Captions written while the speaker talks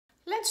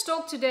Let's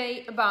talk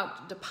today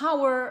about the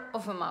power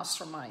of a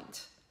mastermind.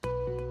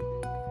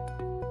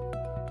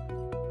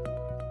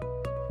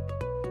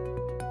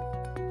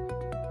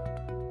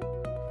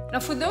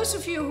 Now, for those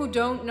of you who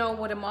don't know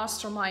what a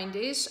mastermind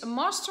is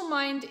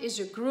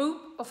a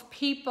group of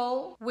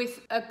people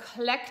with a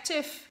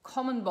collective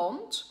common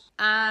bond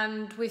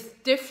and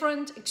with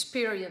different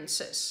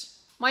experiences.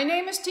 My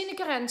name is Tineke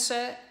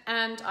Rensen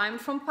and I'm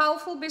from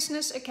Powerful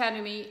Business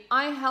Academy.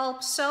 I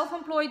help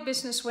self-employed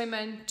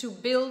businesswomen to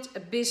build a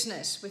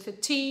business with a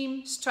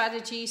team,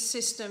 strategy,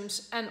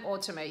 systems and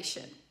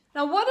automation.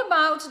 Now, what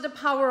about the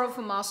power of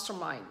a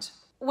mastermind?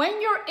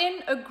 When you're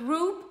in a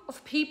group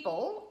of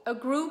people, a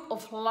group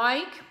of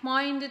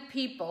like-minded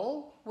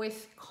people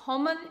with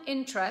common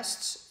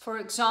interests, for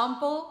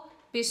example,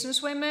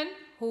 businesswomen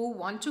who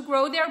want to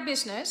grow their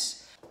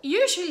business,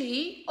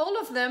 usually all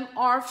of them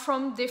are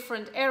from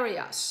different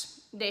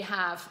areas.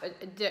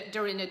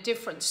 They're in a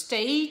different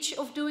stage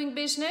of doing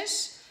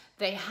business.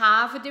 They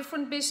have a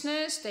different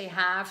business. They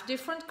have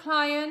different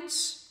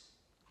clients.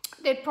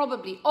 They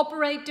probably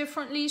operate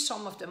differently.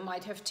 Some of them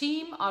might have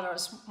team,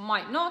 others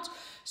might not.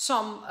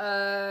 Some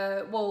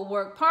will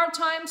work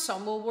part-time,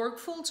 some will work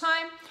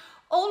full-time.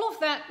 All of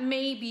that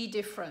may be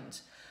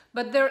different,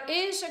 but there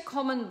is a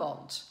common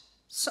bond.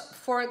 So,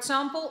 for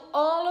example,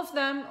 all of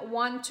them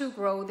want to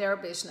grow their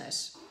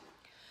business.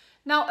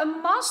 Now, a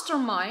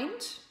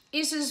mastermind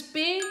is as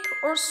big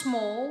or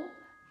small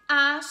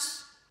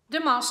as the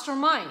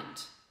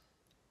mastermind.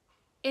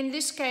 In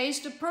this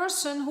case, the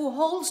person who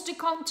holds the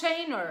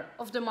container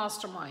of the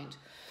mastermind,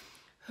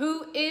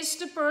 who is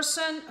the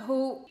person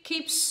who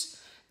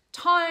keeps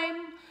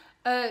time,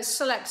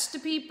 selects the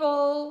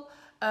people,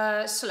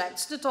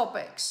 selects the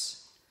topics.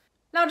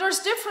 Now, there's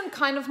different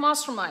kind of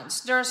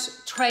masterminds.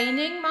 There's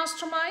training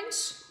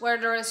masterminds, where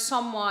there is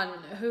someone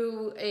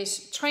who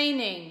is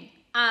training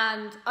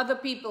and other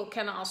people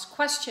can ask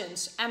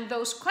questions. And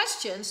those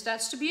questions,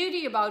 that's the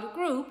beauty about a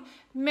group,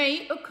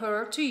 may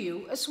occur to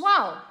you as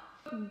well.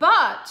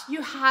 But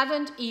you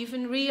hadn't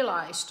even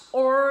realized,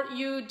 or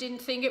you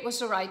didn't think it was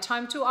the right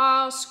time to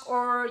ask,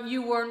 or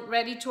you weren't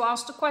ready to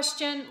ask the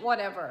question,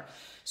 whatever.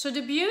 So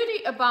the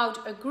beauty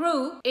about a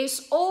group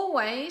is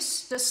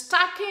always the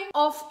stacking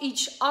of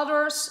each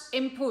other's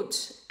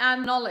input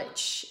and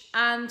knowledge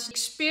and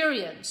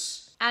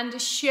experience and the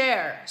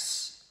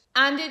shares.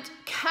 And it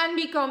can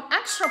become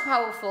extra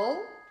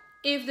powerful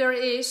if there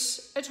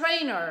is a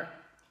trainer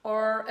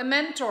or a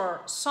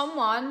mentor,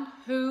 someone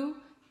who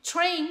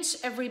trains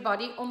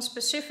everybody on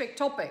specific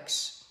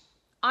topics.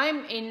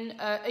 I'm in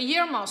a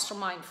year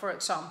mastermind, for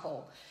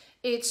example.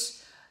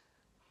 It's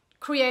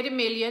create $1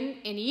 million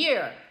in a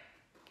year.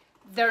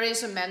 There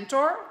is a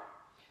mentor.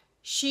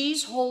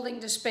 She's holding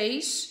the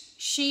space.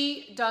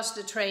 She does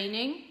the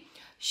training.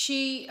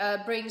 She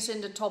brings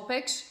in the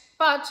topics.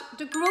 But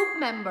the group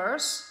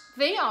members,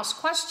 they ask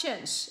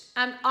questions.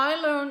 And I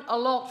learn a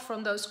lot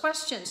from those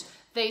questions.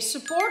 They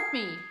support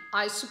me.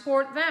 I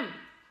support them.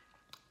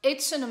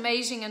 It's an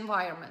amazing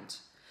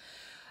environment.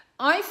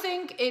 I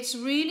think it's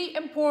really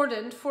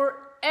important for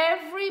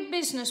every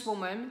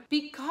businesswoman,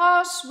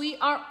 because we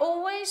are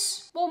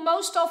always, well,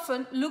 most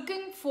often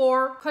looking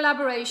for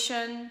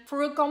collaboration,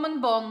 for a common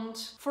bond,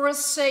 for a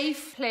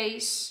safe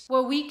place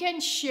where we can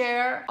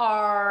share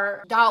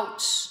our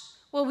doubts,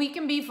 where we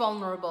can be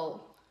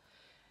vulnerable.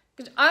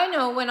 Because I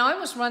know when I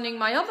was running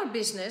my other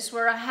business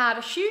where I had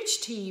a huge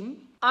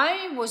team,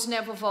 I was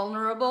never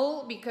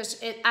vulnerable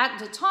because at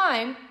the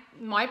time,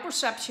 my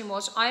perception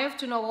was I have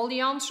to know all the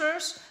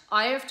answers.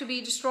 I have to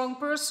be the strong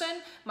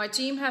person. My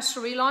team has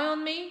to rely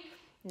on me.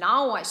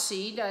 Now I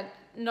see that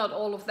not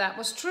all of that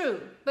was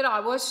true. But I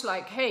was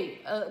like,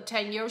 hey,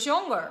 10 years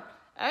younger.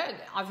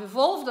 I've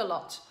evolved a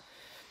lot.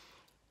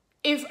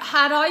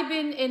 Had I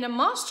been in a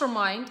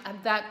mastermind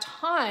at that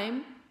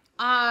time,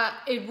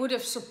 it would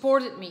have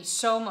supported me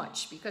so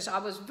much because I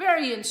was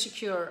very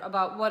insecure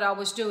about what I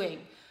was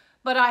doing.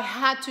 But I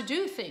had to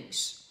do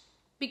things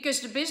because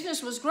the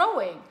business was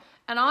growing.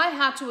 And I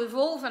had to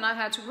evolve and I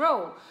had to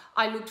grow.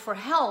 I looked for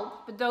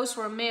help, but those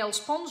were male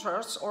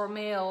sponsors or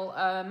male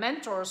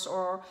mentors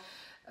or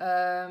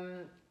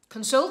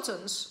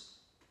consultants.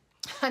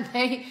 And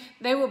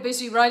they were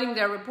busy writing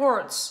their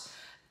reports.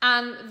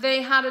 And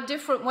they had a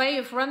different way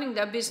of running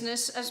their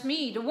business as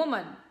me, the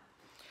woman.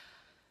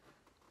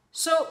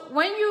 So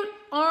when you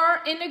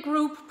are in a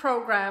group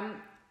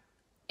program,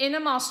 in a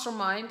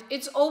mastermind,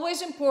 it's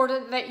always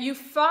important that you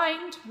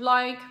find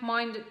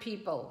like-minded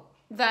people.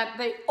 That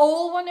they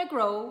all want to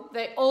grow,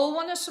 they all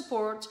want to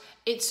support.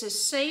 It's a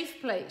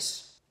safe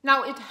place.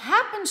 Now, it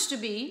happens to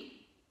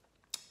be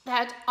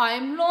that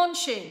I'm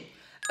launching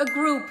a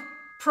group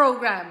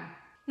program.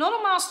 Not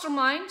a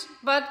mastermind,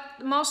 but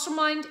the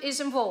mastermind is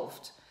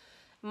involved.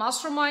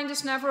 Mastermind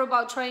is never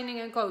about training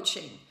and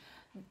coaching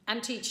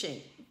and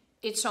teaching.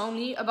 It's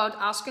only about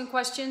asking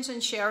questions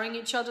and sharing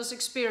each other's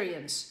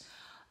experience.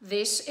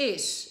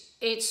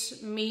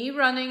 It's me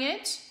running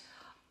it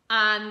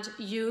and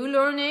you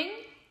learning.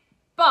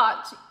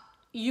 But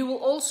you will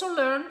also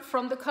learn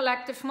from the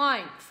collective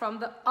mind, from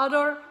the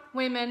other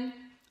women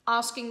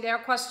asking their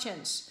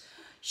questions.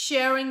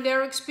 sharing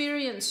their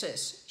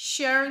experiences,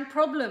 sharing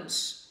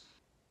problems.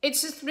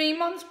 It's a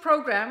 3-month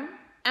program,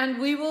 and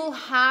we will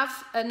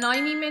have a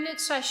 90-minute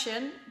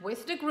session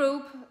with the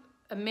group,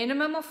 a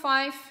minimum of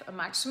 5, a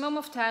maximum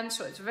of 10,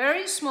 so it's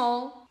very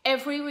small,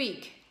 every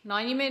week,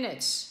 90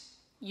 minutes.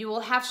 You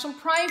will have some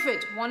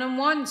private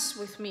one-on-ones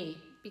with me,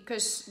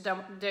 because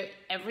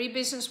every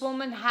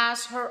businesswoman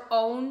has her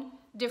own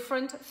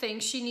different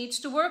things she needs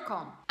to work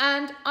on.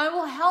 And I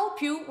will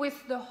help you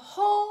with the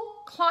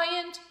whole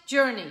client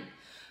journey,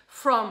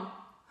 from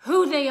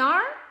who they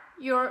are,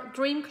 your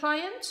dream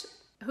client,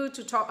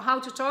 how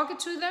to target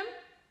to them,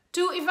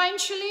 to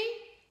eventually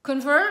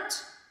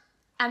convert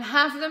and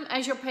have them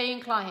as your paying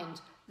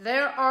client.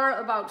 There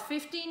are about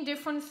 15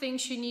 different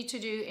things you need to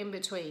do in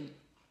between.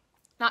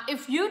 Now,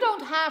 if you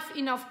don't have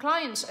enough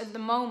clients at the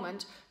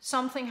moment,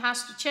 something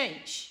has to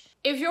change.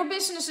 If your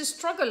business is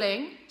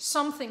struggling,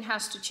 something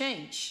has to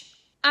change.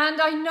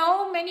 And I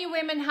know many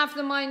women have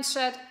the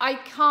mindset, I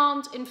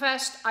can't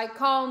invest, I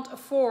can't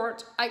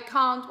afford, I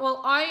can't.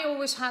 Well, I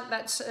always had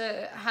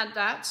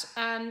that,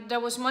 and there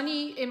was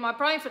money in my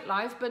private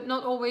life, but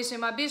not always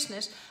in my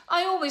business.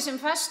 I always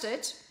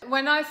invested.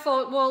 When I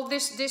thought, well,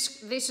 this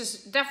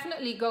is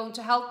definitely going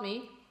to help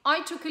me,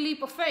 I took a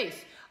leap of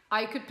faith.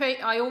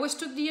 I always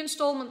took the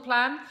installment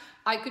plan.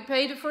 I could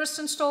pay the first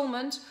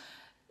installment,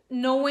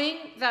 knowing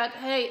that,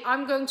 hey,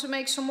 I'm going to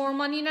make some more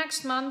money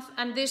next month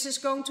and this is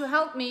going to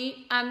help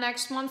me, and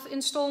next month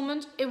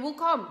installment, it will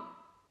come.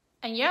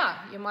 And yeah,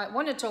 you might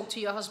want to talk to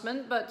your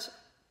husband, but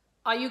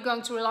are you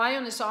going to rely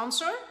on his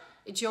answer?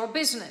 It's your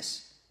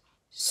business.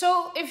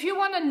 So if you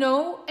want to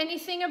know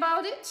anything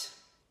about it,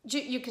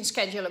 you can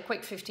schedule a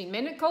quick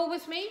 15-minute call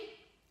with me.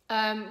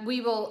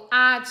 We will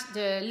add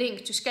the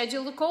link to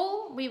schedule the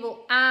call. We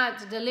will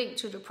add the link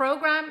to the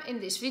program in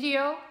this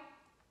video.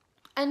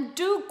 And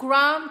do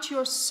grant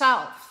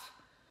yourself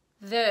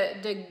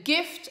the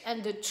gift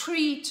and the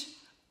treat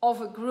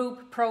of a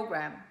group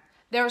program.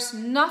 There's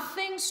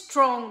nothing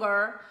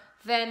stronger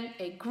than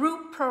a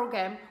group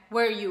program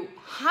where you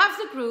have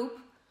the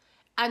group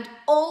and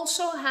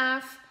also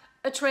have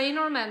a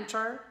trainer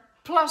mentor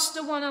plus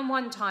the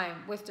one-on-one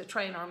time with the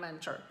trainer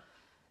mentor.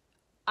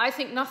 I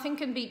think nothing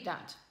can beat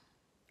that.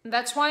 And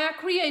that's why I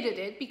created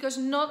it, because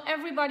not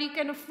everybody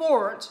can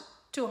afford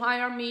to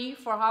hire me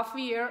for half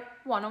a year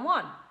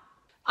one-on-one.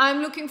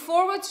 I'm looking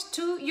forward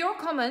to your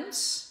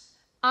comments.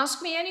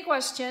 Ask me any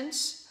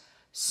questions.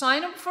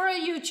 Sign up for our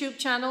YouTube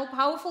channel,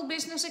 Powerful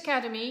Business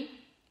Academy.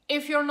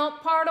 If you're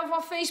not part of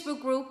our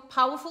Facebook group,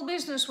 Powerful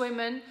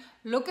Businesswomen,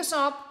 look us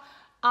up,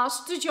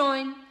 ask to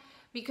join,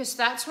 because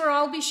that's where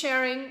I'll be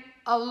sharing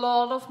a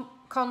lot of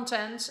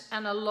content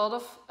and a lot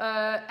of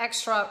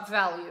extra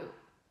value.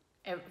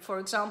 For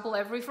example,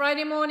 every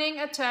Friday morning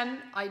at 10,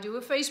 I do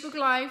a Facebook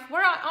Live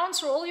where I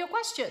answer all your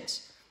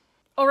questions.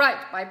 All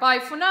right, bye-bye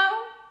for now.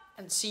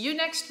 And see you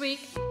next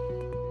week.